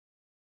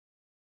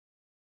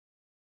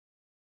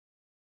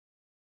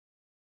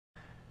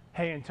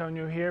Hey,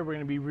 Antonio here. We're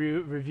going to be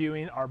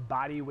reviewing our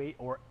body weight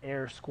or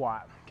air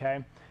squat,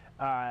 okay?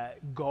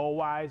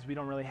 Goal-wise, we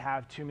don't really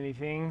have too many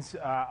things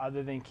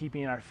other than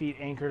keeping our feet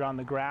anchored on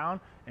the ground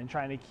and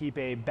trying to keep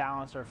a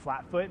balanced or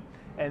flat foot,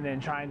 and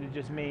then trying to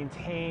just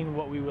maintain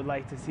what we would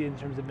like to see in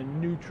terms of a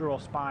neutral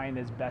spine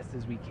as best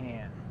as we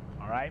can,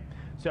 all right?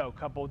 So a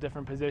couple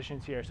different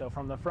positions here. So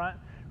from the front,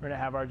 we're going to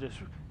have our just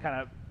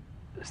kind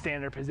of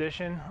standard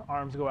position.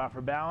 Arms go out for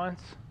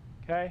balance,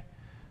 okay?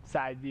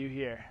 Side view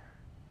here.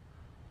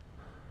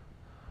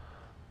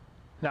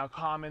 Now,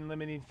 common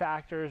limiting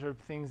factors or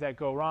things that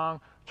go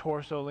wrong: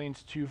 torso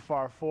leans too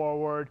far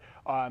forward,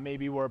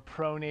 maybe we're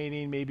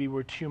pronating, maybe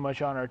we're too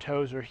much on our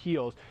toes or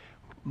heels.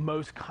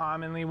 Most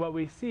commonly what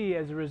we see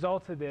as a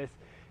result of this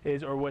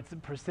is, or what's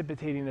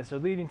precipitating this or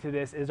leading to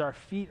this, is our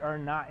feet are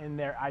not in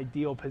their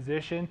ideal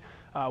position,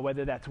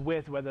 whether that's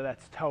width, whether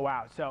that's toe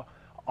out. So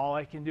all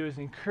I can do is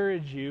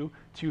encourage you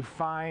to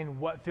find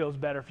what feels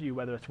better for you,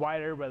 whether it's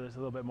wider, whether it's a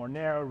little bit more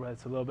narrow, whether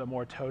it's a little bit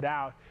more toed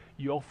out.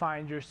 You'll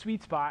find your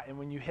sweet spot, and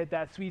when you hit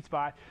that sweet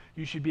spot,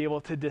 you should be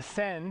able to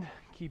descend,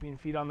 keeping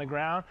feet on the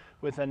ground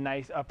with a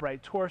nice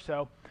upright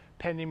torso.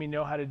 Pending we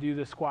know how to do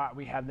the squat,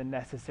 we have the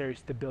necessary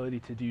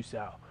stability to do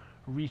so.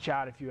 Reach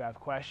out if you have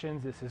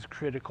questions. This is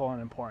critical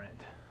and important.